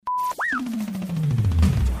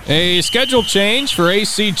A schedule change for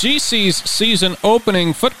ACGC's season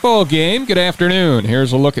opening football game. Good afternoon.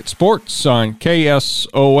 Here's a look at sports on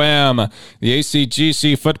KSOM. The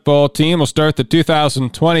ACGC football team will start the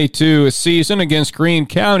 2022 season against Greene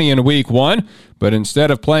County in Week 1. But instead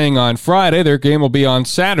of playing on Friday, their game will be on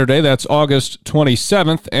Saturday. That's August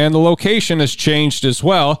 27th, and the location has changed as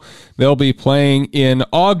well. They'll be playing in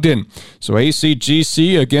Ogden. So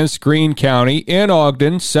ACGC against Greene County in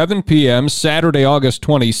Ogden, 7 p.m., Saturday, August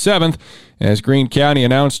 27th, as Greene County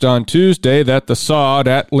announced on Tuesday that the sod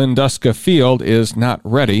at Linduska Field is not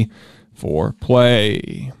ready for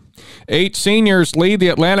play. 8 seniors lead the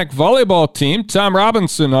Atlantic volleyball team. Tom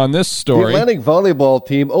Robinson on this story. The Atlantic volleyball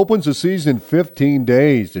team opens the season in 15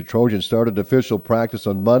 days. The Trojans started official practice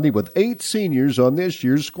on Monday with 8 seniors on this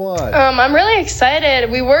year's squad. I'm really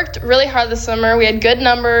excited. We worked really hard this summer. We had good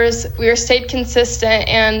numbers. We stayed consistent,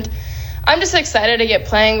 and I'm just excited to get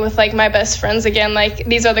playing with my best friends again.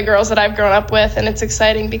 These are the girls that I've grown up with, and it's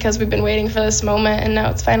exciting because we've been waiting for this moment, and now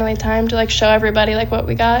it's finally time to show everybody what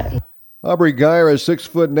we got. Aubrey Geyer, a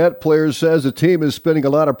 6-foot net player, says the team is spending a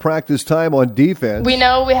lot of practice time on defense. We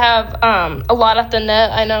know we have a lot at the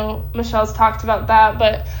net. I know Michelle's talked about that,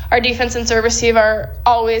 but our defense and serve receive are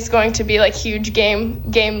always going to be huge game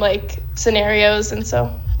scenarios, and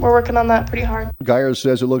so we're working on that pretty hard. Geyer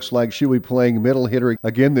says it looks like she'll be playing middle hitter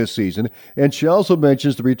again this season, and she also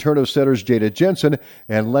mentions the return of setters Jada Jensen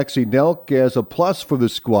and Lexi Nelk as a plus for the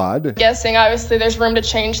squad. Guessing, obviously, there's room to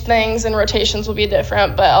change things, and rotations will be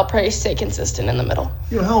different, but I'll probably stay consistent in the middle.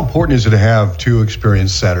 How important is it to have 2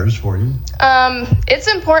 experienced setters for you? It's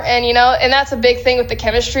important, and that's a big thing with the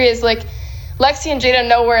chemistry is Lexi and Jada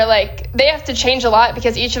know where they have to change a lot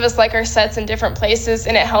because each of us our sets in different places,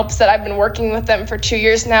 and it helps that I've been working with them for 2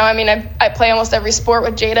 years now. I mean, I play almost every sport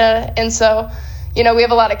with Jada, and so we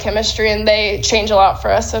have a lot of chemistry, and they change a lot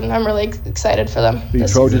for us, and I'm really excited for them. The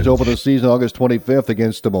Trojans open the season August 25th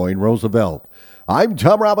against Des Moines Roosevelt. I'm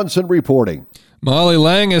Tom Robinson reporting. Molly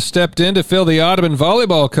Lang has stepped in to fill the Audubon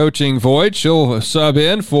volleyball coaching void. She'll sub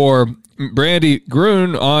in for Brandy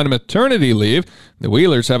Grun on maternity leave. The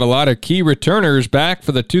Wheelers have a lot of key returners back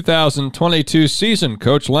for the 2022 season.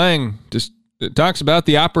 Coach Lang just talks about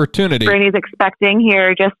the opportunity. Brandy's expecting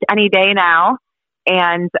here just any day now,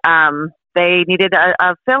 and they needed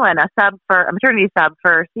a fill-in, a maternity sub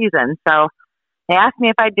for season. So they asked me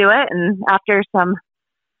if I'd do it, and after some,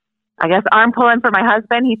 arm pulling for my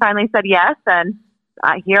husband, he finally said yes, and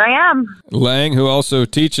here I am. Lang, who also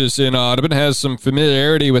teaches in Audubon, has some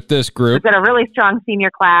familiarity with this group. We've got a really strong senior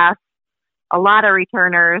class, a lot of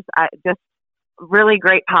returners, just really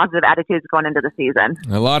great positive attitudes going into the season.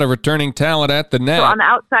 A lot of returning talent at the net. So on the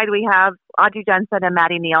outside, we have Audrey Jensen and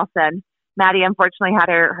Maddie Nielsen. Maddie unfortunately had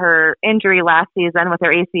her injury last season with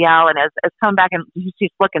her ACL and has come back, and she's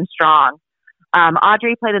looking strong.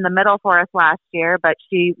 Audrey played in the middle for us last year, but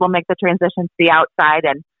she will make the transition to the outside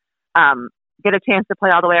and get a chance to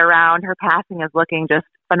play all the way around. Her passing is looking just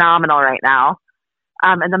phenomenal right now.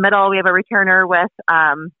 In the middle, we have a returner with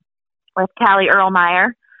Callie Erlmeyer.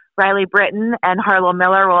 Riley Britton and Harlow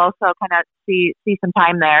Miller will also kind of see some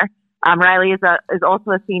time there. Riley is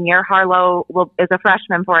also a senior. Harlow is a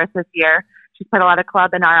freshman for us this year. She's played a lot of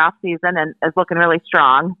club in our off season and is looking really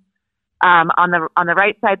strong. On the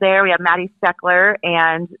right side there, we have Maddie Steckler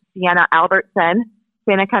and Sienna Albertson.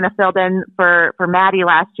 Sienna kind of filled in for Maddie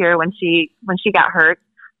last year when she got hurt,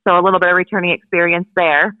 so a little bit of returning experience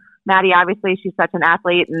there. Maddie, obviously, she's such an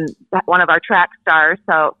athlete and one of our track stars,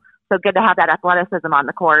 so good to have that athleticism on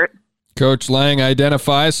the court. Coach Lang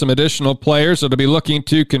identifies some additional players that will be looking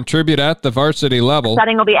to contribute at the varsity level.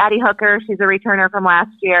 Setting will be Addie Hooker. She's a returner from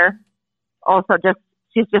last year. Also,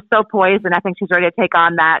 she's just so poised, and I think she's ready to take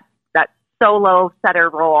on that solo setter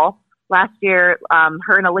role. Last year,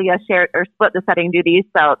 her and Aaliyah split the setting duties,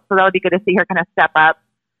 so that would be good to see her kind of step up.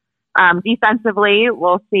 Defensively,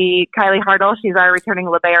 we'll see Kylie Hartle. She's our returning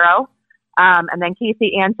libero. And then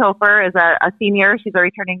Casey Anthofer is a senior. She's a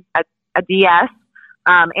returning a DS.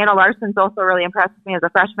 Anna Larson's also really impressed me as a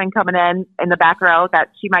freshman coming in the back row, that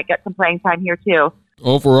she might get some playing time here too.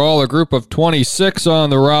 Overall, a group of 26 on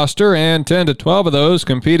the roster, and 10 to 12 of those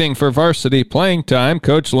competing for varsity playing time.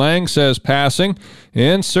 Coach Lang says passing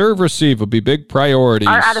and serve receive will be big priorities.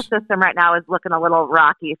 Our out-of-system right now is looking a little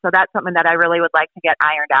rocky, so that's something that I really would like to get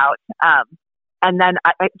ironed out. And then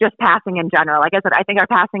just passing in general. Like I said, I think our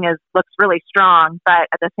passing looks really strong, but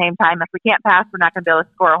at the same time, if we can't pass, we're not going to be able to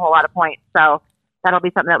score a whole lot of points. So that'll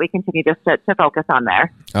be something that we continue just to focus on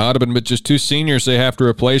there. Audubon, but just 2 seniors they have to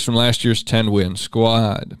replace from last year's 10-win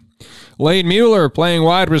squad. Lane Mueller playing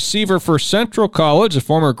wide receiver for Central College. A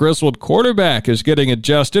former Griswold quarterback is getting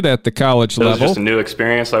adjusted at the college level. It was just a new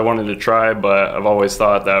experience I wanted to try, but I've always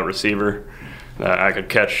thought that receiver, that I could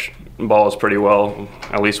catch balls pretty well,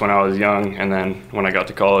 at least when I was young. And then when I got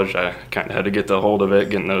to college, I kind of had to get the hold of it,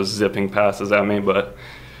 getting those zipping passes at me. But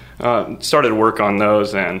started to work on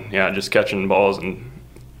those and, just catching balls and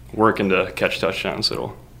working to catch touchdowns.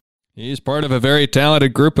 He's part of a very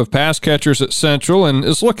talented group of pass catchers at Central and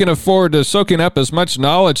is looking forward to soaking up as much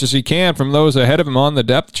knowledge as he can from those ahead of him on the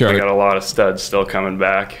depth chart. I got a lot of studs still coming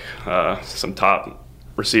back, some top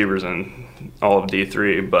receivers in all of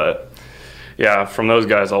D3. But, from those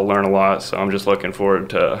guys I'll learn a lot, so I'm just looking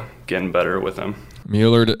forward to getting better with them.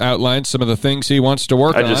 Mueller outlined some of the things he wants to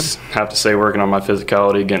work on. I just have to say working on my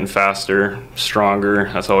physicality, getting faster, stronger.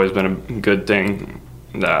 That's always been a good thing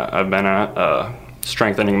that I've been at.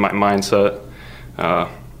 Strengthening my mindset.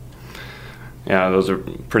 Those are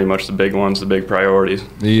pretty much the big ones, the big priorities.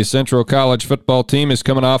 The Central College football team is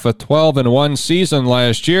coming off a 12-1 season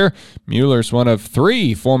last year. Mueller's one of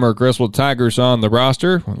 3 former Griswold Tigers on the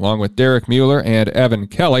roster, along with Derek Mueller and Evan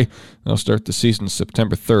Kelly. They'll start the season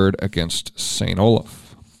September 3rd against St.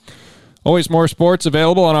 Olaf. Always more sports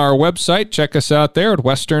available on our website. Check us out there at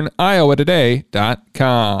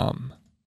westerniowatoday.com.